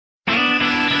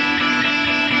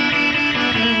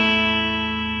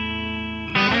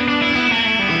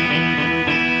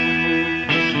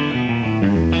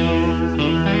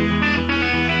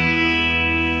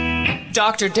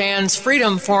Dr. Dan's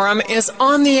Freedom Forum is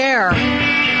on the air.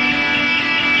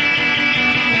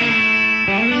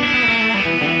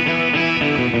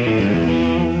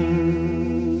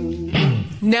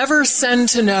 Never send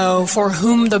to know for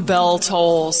whom the bell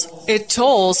tolls. It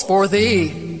tolls for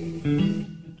thee.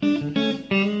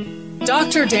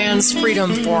 Dr. Dan's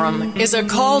Freedom Forum is a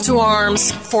call to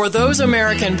arms for those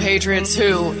American patriots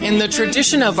who, in the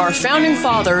tradition of our founding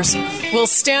fathers, will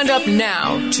stand up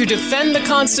now to defend the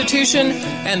Constitution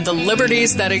and the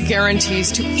liberties that it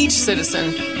guarantees to each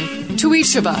citizen, to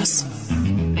each of us.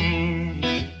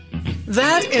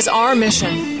 That is our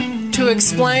mission, to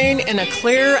explain in a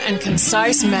clear and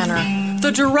concise manner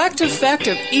the direct effect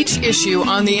of each issue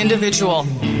on the individual,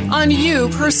 on you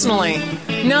personally,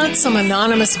 not some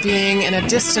anonymous being in a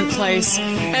distant place,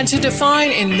 and to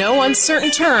define in no uncertain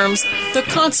terms the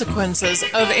consequences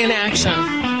of inaction.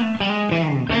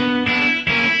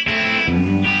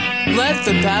 Let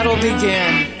the battle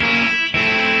begin.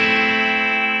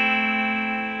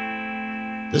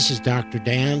 This is Dr.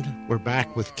 Dan. We're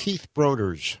back with Keith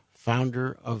Broders,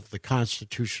 founder of the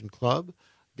Constitution Club.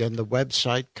 Again, the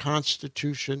website,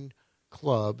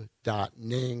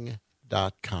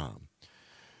 constitutionclub.ning.com.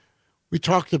 We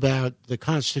talked about the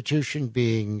Constitution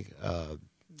being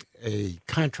a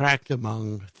contract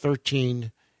among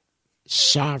 13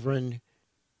 sovereign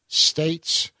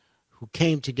states who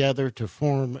came together to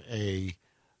form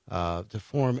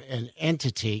an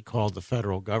entity called the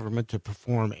federal government to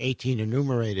perform 18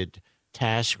 enumerated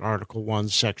tasks, Article 1,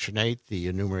 Section 8, the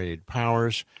enumerated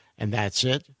powers, and that's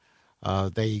it.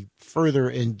 They further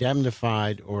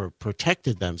indemnified or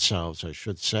protected themselves, I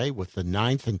should say, with the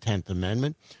 9th and 10th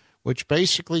Amendment, which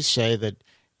basically say that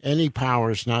any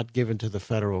powers not given to the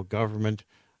federal government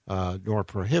nor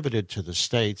prohibited to the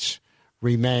states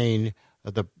remain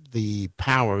the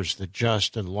powers, the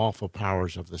just and lawful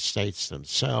powers of the states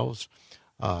themselves.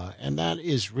 And that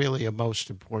is really a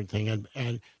most important thing.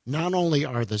 And not only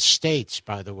are the states,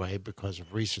 by the way, because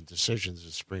of recent decisions of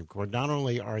the Supreme Court, not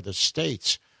only are the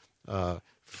states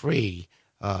free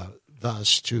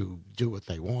thus to do what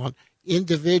they want,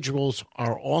 individuals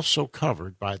are also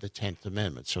covered by the 10th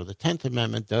Amendment. So the 10th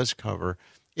Amendment does cover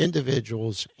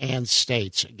individuals and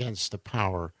states against the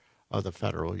power of the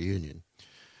federal union.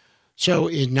 So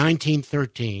in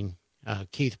 1913,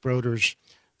 Keith Broders,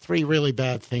 3 really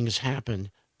bad things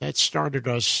happened that started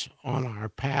us on our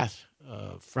path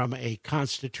from a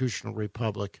constitutional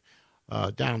republic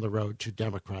down the road to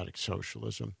democratic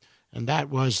socialism. And that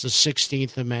was the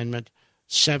 16th Amendment,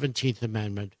 17th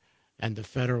Amendment, and the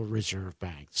Federal Reserve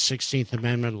Bank. The 16th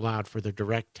Amendment allowed for the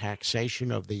direct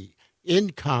taxation of the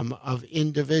income of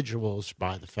individuals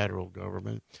by the federal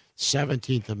government.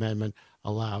 17th Amendment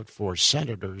allowed for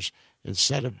senators,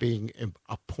 instead of being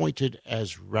appointed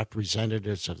as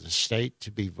representatives of the state,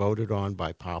 to be voted on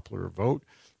by popular vote,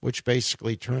 which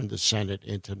basically turned the Senate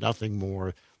into nothing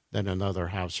more than another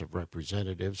House of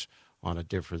Representatives on a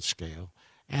different scale.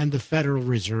 And the Federal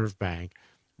Reserve Bank,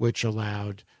 which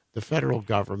allowed the federal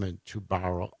government to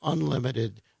borrow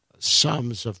unlimited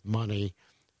sums of money,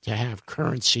 to have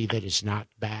currency that is not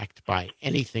backed by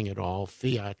anything at all,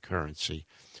 fiat currency.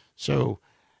 So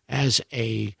as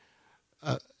an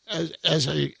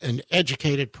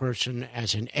educated person,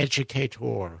 as an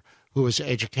educator who has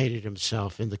educated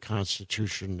himself in the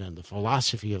Constitution and the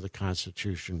philosophy of the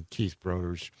Constitution, Keith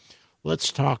Broders,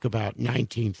 let's talk about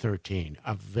 1913,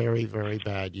 a very, very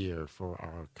bad year for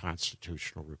our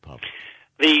constitutional republic.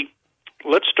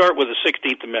 Let's start with the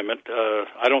 16th Amendment.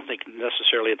 I don't think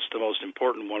necessarily it's the most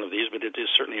important one of these, but it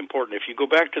is certainly important. If you go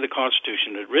back to the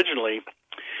Constitution, originally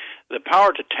the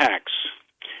power to tax,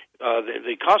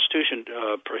 the Constitution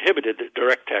prohibited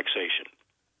direct taxation.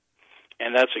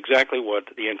 And that's exactly what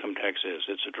the income tax is.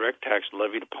 It's a direct tax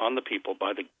levied upon the people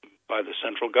by the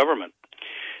central government.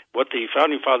 What the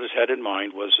Founding Fathers had in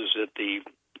mind was that the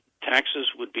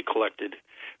taxes would be collected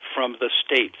from the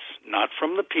states, not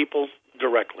from the people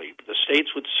directly. The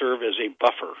states would serve as a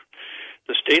buffer.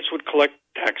 The states would collect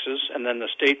taxes, and then the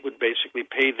state would basically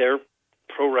pay their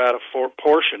pro rata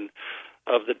portion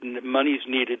of the monies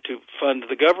needed to fund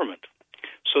the government.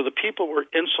 So the people were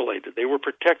insulated. They were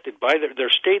protected by their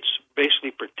states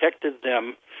basically protected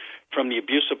them from the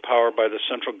abuse of power by the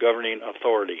central governing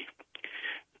authority.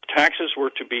 Taxes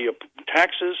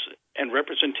and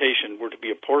representation were to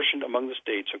be apportioned among the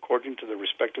states according to their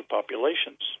respective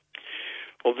populations.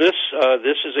 Well, this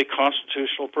is a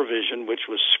constitutional provision which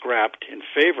was scrapped in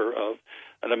favor of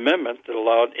an amendment that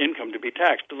allowed income to be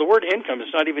taxed. The word income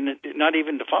is not even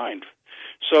defined.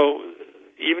 So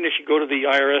even if you go to the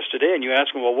IRS today and you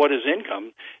ask them, well, what is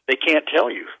income? They can't tell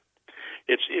you.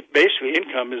 Basically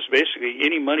income is basically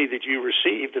any money that you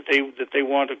receive that they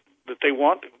want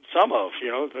some of,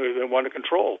 they want to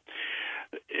control.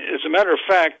 As a matter of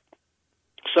fact,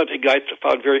 something I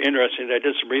found very interesting. I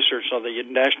did some research on the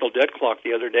national debt clock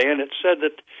the other day, and it said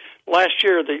that last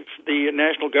year the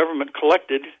national government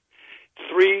collected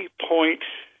 $3.4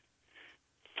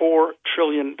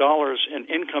 trillion in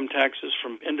income taxes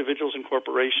from individuals and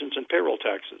corporations and payroll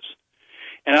taxes.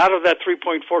 And out of that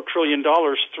 $3.4 trillion,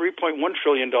 $3.1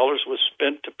 trillion was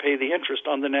spent to pay the interest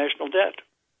on the national debt.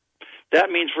 That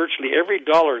means virtually every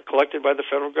dollar collected by the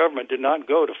federal government did not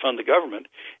go to fund the government.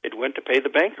 It went to pay the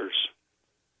bankers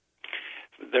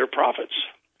their profits.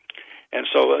 And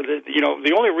so,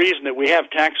 the only reason that we have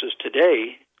taxes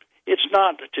today, it's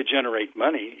not to generate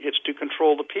money, it's to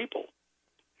control the people.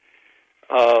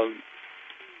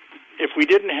 If we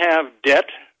didn't have debt,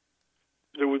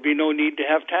 there would be no need to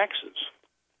have taxes.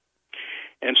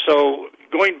 And so,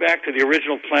 going back to the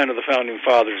original plan of the Founding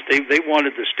Fathers, they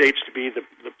wanted the states to be the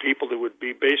people that would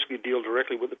be basically deal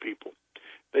directly with the people.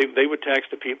 They would tax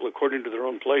the people according to their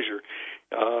own pleasure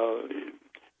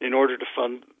in order to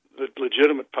fund the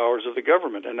legitimate powers of the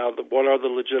government. And now, what are the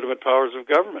legitimate powers of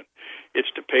government? It's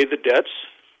to pay the debts,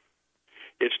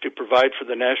 it's to provide for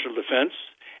the national defense,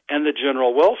 and the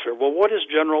general welfare. Well, what is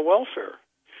general welfare?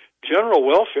 General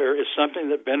welfare is something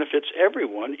that benefits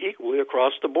everyone equally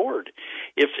across the board.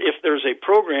 If there's a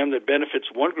program that benefits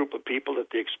one group of people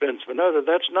at the expense of another,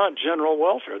 that's not general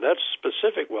welfare. That's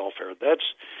specific welfare. That's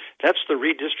the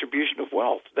redistribution of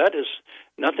wealth. That is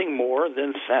nothing more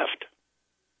than theft.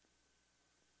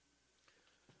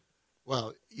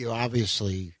 Well, you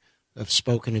obviously have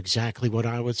spoken exactly what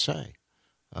I would say.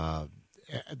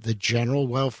 The general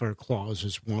welfare clause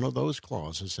is one of those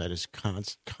clauses that is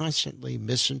constantly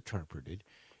misinterpreted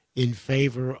in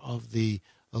favor of the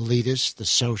elitists, the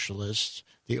socialists,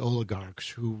 the oligarchs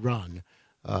who run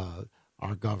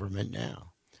our government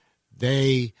now.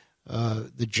 The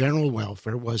general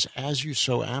welfare was, as you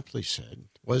so aptly said,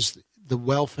 was the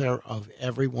welfare of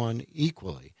everyone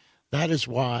equally. That is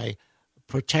why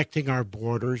protecting our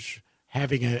borders,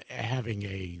 having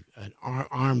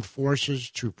armed forces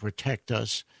to protect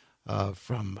us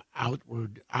from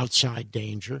outside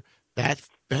danger, that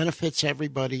benefits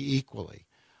everybody equally.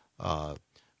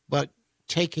 But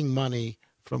taking money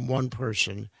from one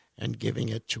person and giving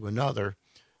it to another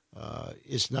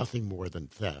is nothing more than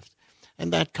theft.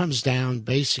 And that comes down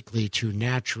basically to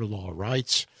natural law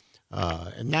rights.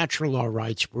 And natural law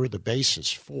rights were the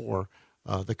basis for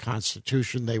the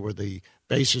Constitution. They were the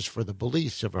basis for the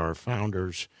beliefs of our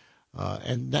founders.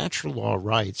 And natural law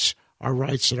rights are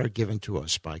rights that are given to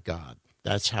us by God.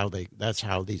 That's how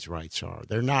these rights are.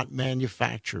 They're not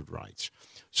manufactured rights.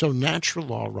 So natural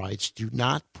law rights do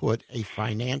not put a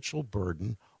financial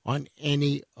burden on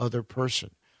any other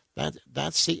person.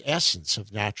 That's the essence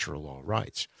of natural law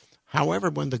rights. However,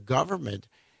 when the government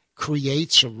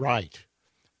creates a right,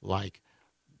 like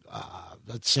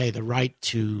let's say the right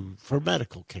for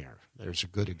medical care, there's a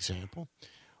good example.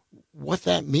 What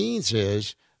that means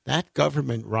is that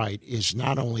government right is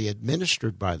not only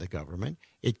administered by the government,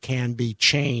 it can be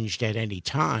changed at any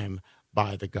time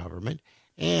by the government,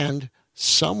 and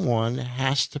someone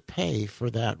has to pay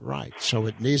for that right. So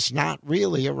it is not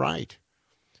really a right,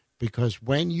 because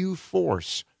when you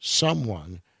force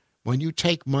someone, when you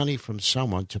take money from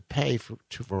someone to pay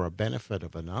for a benefit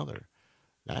of another,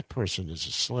 that person is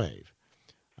a slave.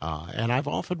 And I've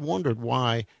often wondered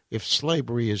why, if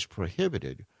slavery is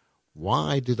prohibited,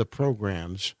 why do the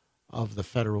programs of the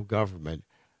federal government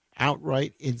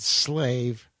outright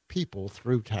enslave people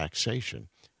through taxation,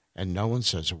 and no one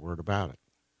says a word about it?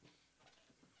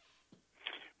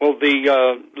 Well,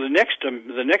 the next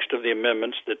of the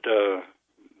amendments that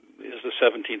is the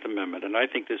 17th Amendment, and I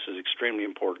think this is extremely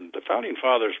important. The Founding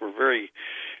Fathers were very,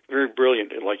 very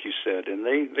brilliant, like you said, and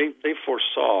they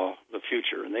foresaw the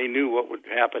future, and they knew what would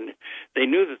happen. They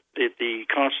knew that the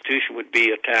Constitution would be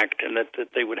attacked, and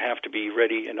that they would have to be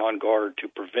ready and on guard to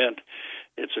prevent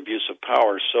its abuse of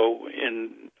power. So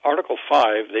in Article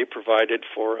 5, they provided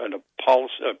for a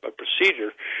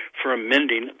procedure for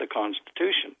amending the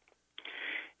Constitution.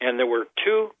 And there were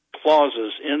two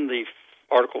clauses in the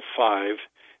Article 5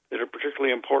 that are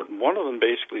particularly important. One of them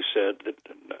basically said that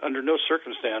under no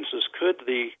circumstances could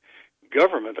the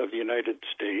government of the United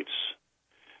States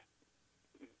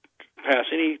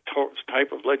pass any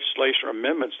type of legislation or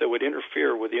amendments that would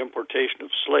interfere with the importation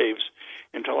of slaves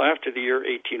until after the year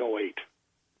 1808.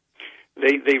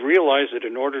 They realized that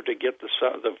in order to get the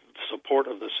support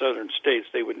of the southern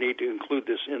states, they would need to include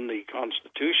this in the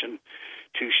Constitution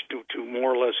to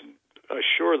more or less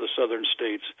assure the southern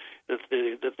states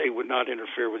that they would not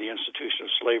interfere with the institution of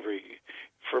slavery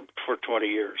for 20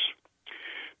 years.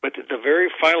 But the very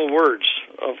final words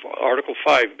of Article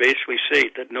 5 basically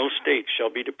state that no state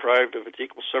shall be deprived of its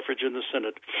equal suffrage in the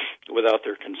Senate without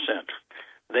their consent.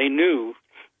 They knew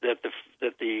that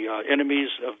the enemies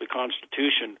of the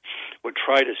Constitution would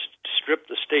try to strip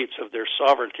the states of their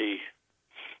sovereignty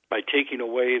by taking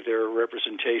away their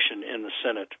representation in the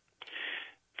Senate.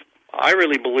 I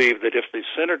really believe that if the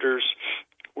senators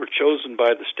were chosen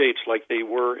by the states like they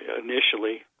were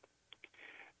initially,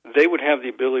 they would have the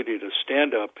ability to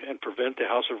stand up and prevent the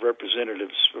House of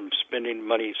Representatives from spending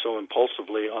money so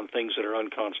impulsively on things that are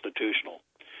unconstitutional.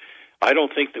 I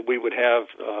don't think that we would have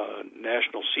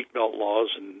national seatbelt laws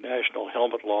and national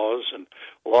helmet laws and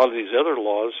a lot of these other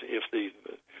laws if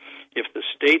the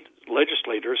state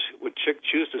legislators would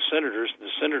choose the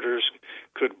senators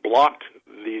could block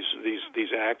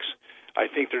these acts. I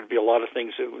think there'd be a lot of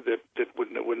things that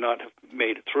would not have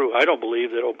made it through. I don't believe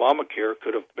that Obamacare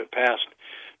could have been passed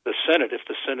the Senate if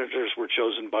the senators were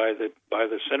chosen by the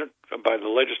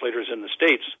legislators in the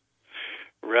states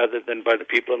rather than by the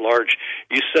people at large.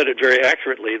 You said it very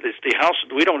accurately. The House,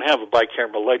 we don't have a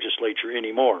bicameral legislature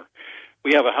anymore.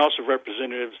 We have a House of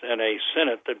Representatives and a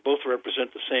Senate that both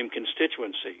represent the same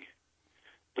constituency.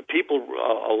 The people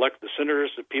elect the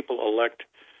senators. The people elect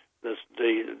the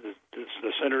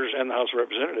senators and the House of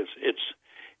Representatives.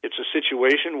 It's a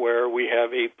situation where we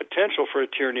have a potential for a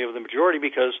tyranny of the majority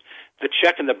because the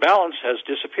check and the balance has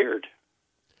disappeared.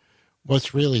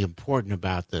 What's really important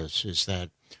about this is that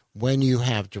when you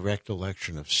have direct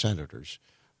election of senators,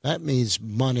 that means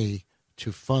money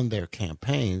to fund their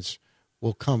campaigns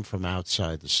will come from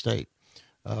outside the state.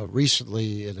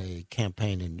 Recently, in a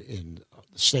campaign in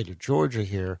the state of Georgia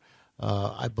here,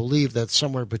 I believe that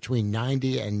somewhere between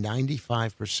 90 and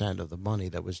 95% of the money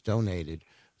that was donated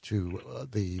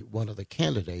to one of the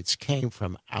candidates came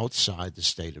from outside the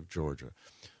state of Georgia.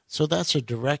 So that's a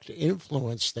direct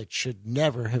influence that should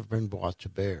never have been brought to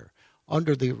bear.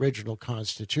 Under the original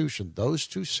Constitution, those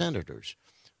two senators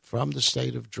from the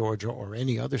state of Georgia or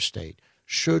any other state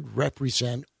should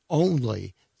represent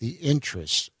only the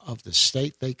interests of the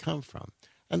state they come from.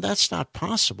 And that's not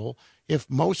possible if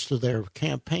most of their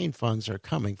campaign funds are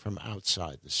coming from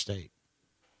outside the state.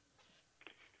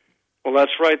 Well,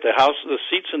 that's right. The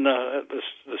seats in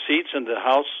the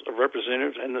House of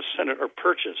Representatives and the Senate are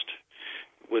purchased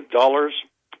with dollars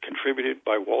contributed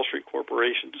by Wall Street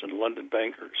corporations and London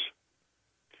bankers.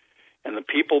 And the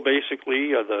people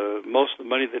basically, most of the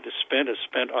money that is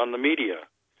spent on the media.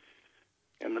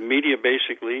 And the media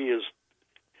basically is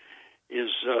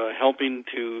helping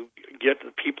to get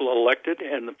the people elected,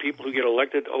 and the people who get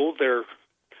elected owe their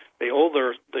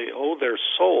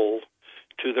soul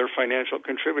to their financial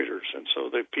contributors. And so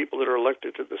the people that are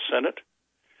elected to the Senate,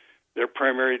 their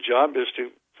primary job is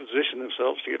to position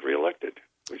themselves to get reelected,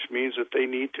 which means that they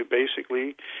need to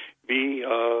basically be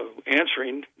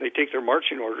answering. They take their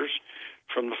marching orders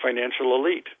from the financial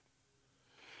elite.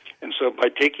 And so by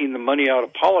taking the money out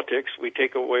of politics, we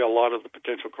take away a lot of the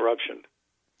potential corruption.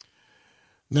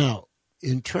 Now,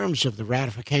 in terms of the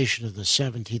ratification of the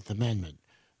 17th Amendment,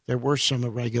 there were some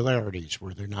irregularities,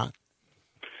 were there not?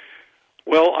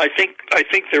 Well, I think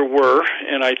there were,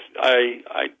 and I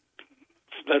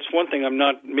that's one thing I'm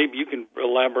not. Maybe you can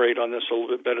elaborate on this a little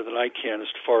bit better than I can as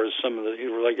far as some of the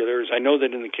irregularities. I know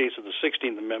that in the case of the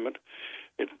 16th Amendment,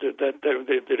 that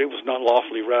it was not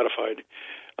lawfully ratified.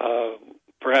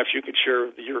 Perhaps you could share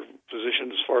your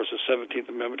position as far as the 17th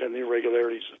Amendment and the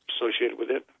irregularities associated with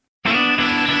it.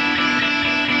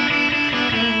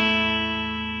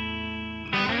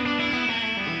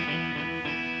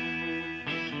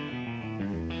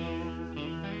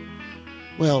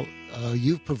 Well,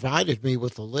 you've provided me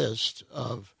with a list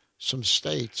of some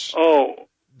states.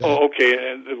 Okay.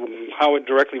 And how it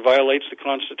directly violates the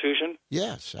Constitution?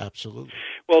 Yes, absolutely.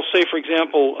 Well, say, for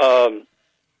example,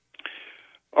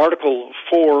 Article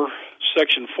 4,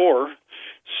 Section 4,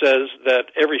 says that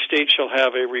every state shall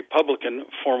have a Republican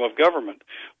form of government.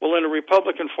 Well, in a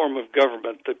Republican form of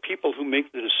government, the people who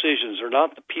make the decisions are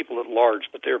not the people at large,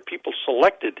 but they are people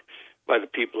selected by the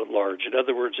people at large. In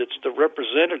other words, it's the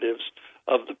representatives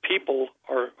of the people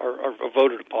are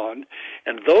voted upon,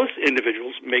 and those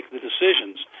individuals make the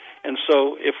decisions. And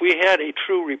so if we had a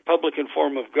true Republican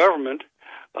form of government,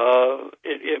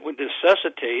 it would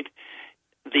necessitate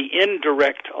the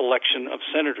indirect election of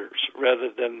senators rather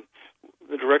than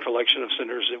the direct election of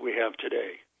senators that we have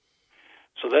today.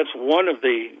 So that's one of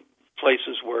the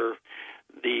places where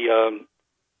the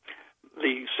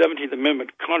 17th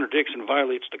Amendment contradicts and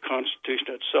violates the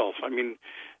Constitution itself. I mean,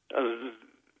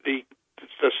 the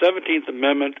 17th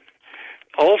Amendment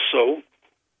also,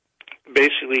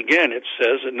 basically, again, it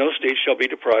says that no state shall be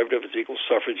deprived of its equal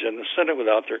suffrage in the Senate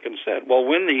without their consent. Well,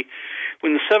 when the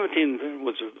 17th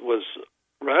was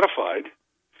ratified,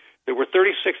 there were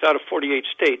 36 out of 48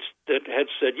 states that had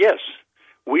said, yes,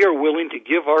 we are willing to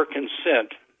give our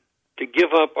consent to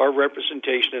give up our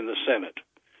representation in the Senate.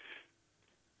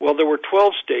 Well, there were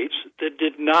 12 states that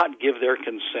did not give their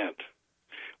consent.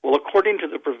 Well, according to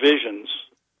the provisions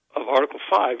of Article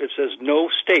 5, it says no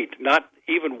state, not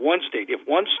even one state. If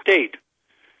one state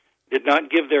did not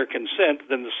give their consent,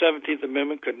 then the 17th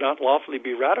Amendment could not lawfully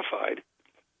be ratified.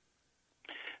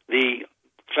 The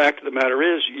fact of the matter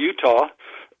is, Utah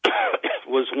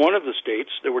was one of the states.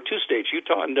 There were two states,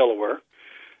 Utah and Delaware,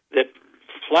 that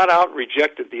flat out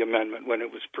rejected the amendment when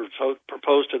it was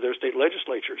proposed to their state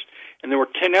legislatures. And there were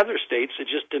 10 other states that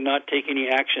just did not take any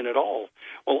action at all.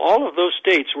 Well, all of those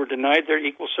states were denied their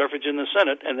equal suffrage in the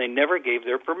Senate, and they never gave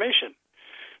their permission.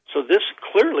 So this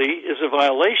clearly is a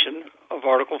violation of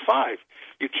Article 5.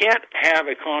 You can't have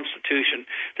a Constitution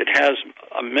that has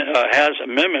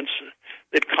amendments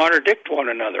that contradict one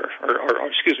another. Or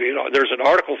excuse me, there's an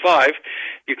Article 5.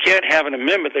 You can't have an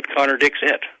amendment that contradicts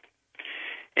it.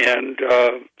 And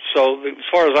so, as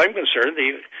far as I'm concerned,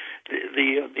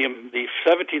 the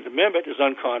 17th Amendment is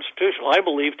unconstitutional. I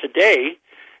believe today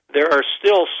there are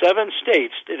still 7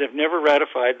 states that have never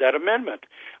ratified that amendment.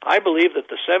 I believe that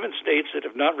the 7 states that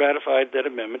have not ratified that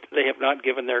amendment, they have not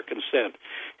given their consent.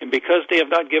 And because they have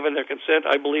not given their consent,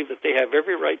 I believe that they have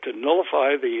every right to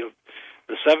nullify the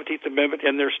 17th Amendment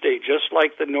in their state, just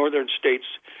like the northern states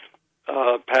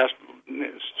passed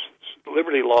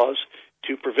liberty laws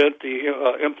to prevent the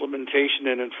implementation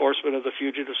and enforcement of the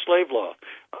fugitive slave law.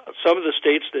 Some of the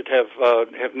states that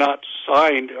have not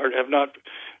signed or have not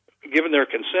given their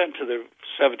consent to the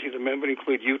 17th Amendment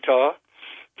include Utah,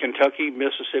 Kentucky,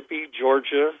 Mississippi,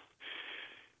 Georgia,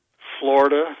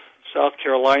 Florida, South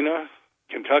Carolina,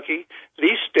 Kentucky.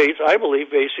 These states, I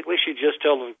believe, basically should just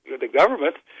tell the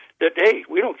government that, hey,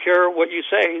 we don't care what you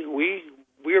say.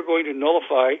 We are going to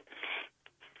nullify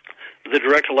the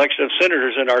direct election of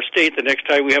senators in our state. The next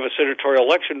time we have a senatorial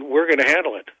election, we're going to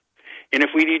handle it. And if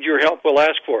we need your help, we'll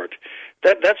ask for it.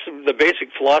 That's the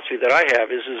basic philosophy that I have,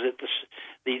 is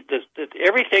that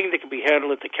everything that can be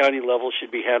handled at the county level should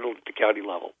be handled at the county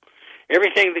level.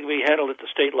 Everything that can be handled at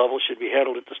the state level should be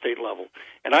handled at the state level.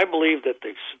 And I believe that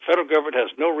the federal government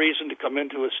has no reason to come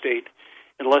into a state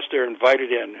unless they're invited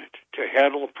in to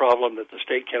handle a problem that the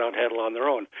state cannot handle on their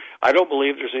own. I don't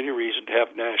believe there's any reason to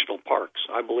have national parks.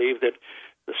 I believe that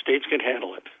the states can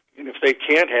handle it. And if they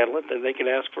can't handle it, then they can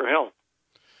ask for help.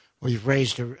 Well, you've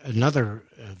raised another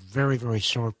very, very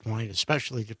sore point,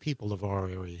 especially to people of our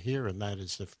area here, and that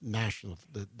is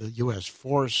the U.S.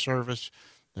 Forest Service,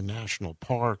 the national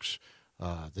parks,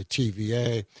 the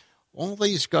TVA. All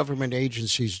these government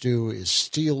agencies do is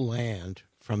steal land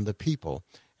from the people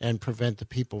and prevent the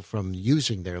people from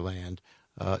using their land,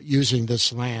 using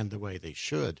this land the way they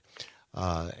should.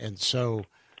 And so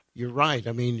you're right.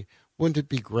 I mean, wouldn't it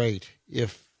be great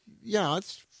if,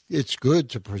 it's good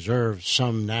to preserve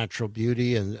some natural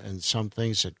beauty and some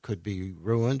things that could be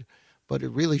ruined, but it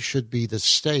really should be the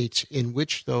states in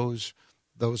which those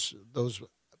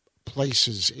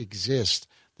places exist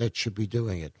that should be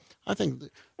doing it. I think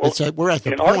we're at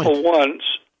the point.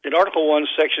 In Article 1,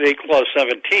 Section 8, Clause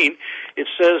 17, it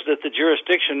says that the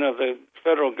jurisdiction of the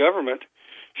federal government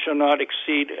shall not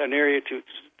exceed an area to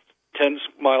 10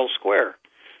 miles square.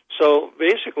 So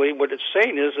basically what it's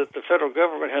saying is that the federal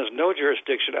government has no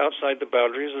jurisdiction outside the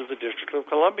boundaries of the District of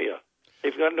Columbia.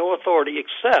 They've got no authority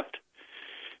except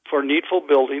for needful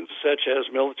buildings such as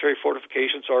military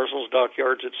fortifications, arsenals,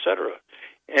 dockyards, etc.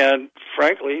 And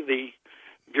frankly, the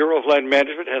Bureau of Land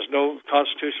Management has no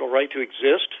constitutional right to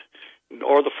exist,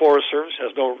 or the Forest Service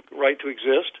has no right to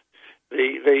exist.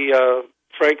 They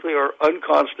frankly are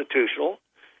unconstitutional.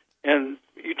 And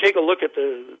you take a look at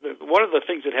one of the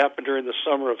things that happened during the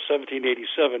summer of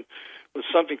 1787 was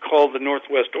something called the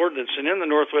Northwest Ordinance. And in the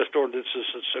Northwest Ordinance,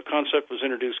 a concept was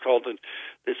introduced called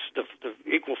the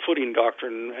equal footing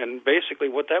doctrine. And basically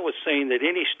what that was saying, that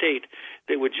any state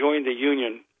that would join the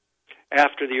Union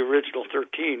after the original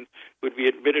 13 would be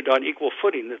admitted on equal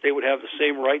footing, that they would have the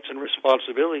same rights and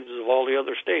responsibilities of all the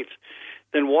other states.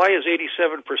 Then why is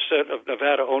 87% of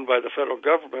Nevada owned by the federal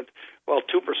government, while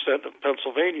 2% of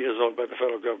Pennsylvania is owned by the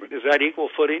federal government? Is that equal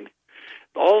footing?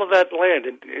 All of that land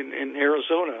in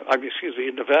Arizona,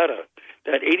 in Nevada,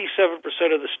 that 87%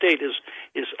 of the state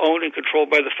is owned and controlled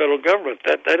by the federal government.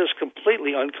 That is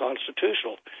completely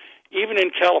unconstitutional. Even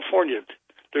in California,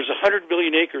 there's 100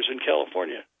 million acres in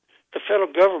California. The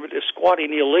federal government is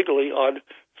squatting illegally on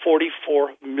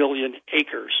 44 million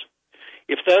acres.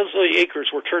 if those acres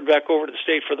were turned back over to the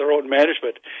state for their own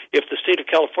management, if the state of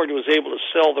California was able to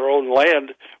sell their own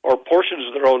land or portions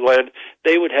of their own land,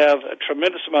 they would have a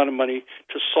tremendous amount of money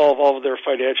to solve all of their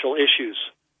financial issues.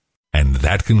 And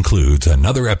that concludes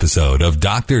another episode of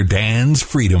Dr. Dan's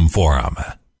Freedom Forum.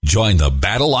 Join the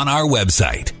battle on our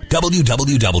website,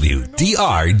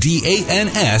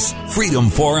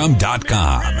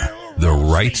 www.drdansfreedomforum.com. The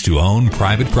right to own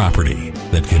private property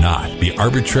that cannot be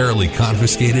arbitrarily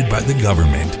confiscated by the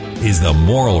government is the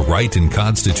moral right and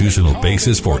constitutional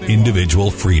basis for individual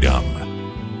freedom.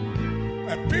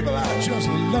 And people, I just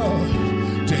love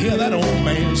to hear that old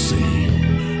man sing.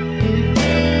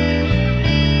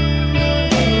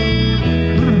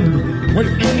 Wait.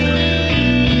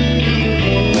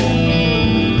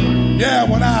 Yeah,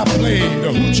 when I play the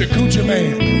Hoochie Coochie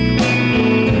Man,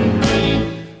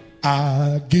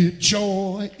 I get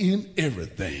joy in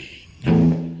everything.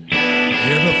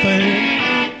 Everything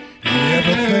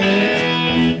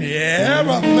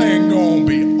gonna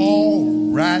be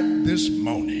all right this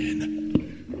morning.